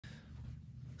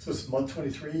So this is month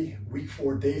 23, week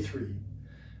 4, day 3.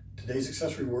 Today's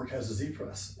accessory work has a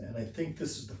Z-press, and I think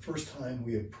this is the first time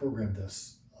we have programmed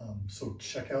this. So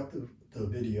check out the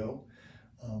video,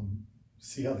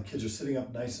 see how the kids are sitting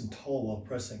up nice and tall while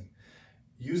pressing.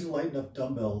 Use a light enough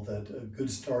dumbbell that a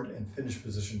good start and finish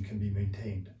position can be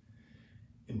maintained.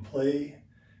 In play,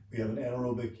 we have an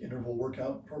anaerobic interval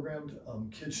workout programmed.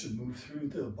 Kids should move through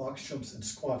the box jumps and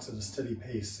squats at a steady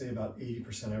pace, say about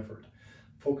 80% effort.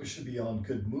 Focus should be on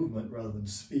good movement rather than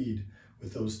speed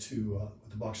with those two,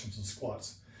 with the box jumps and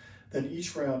squats. Then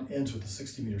each round ends with a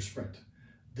 60-meter sprint.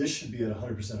 This should be at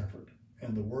 100% effort,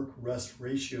 and the work-rest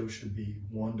ratio should be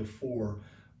 1 to 4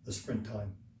 the sprint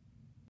time.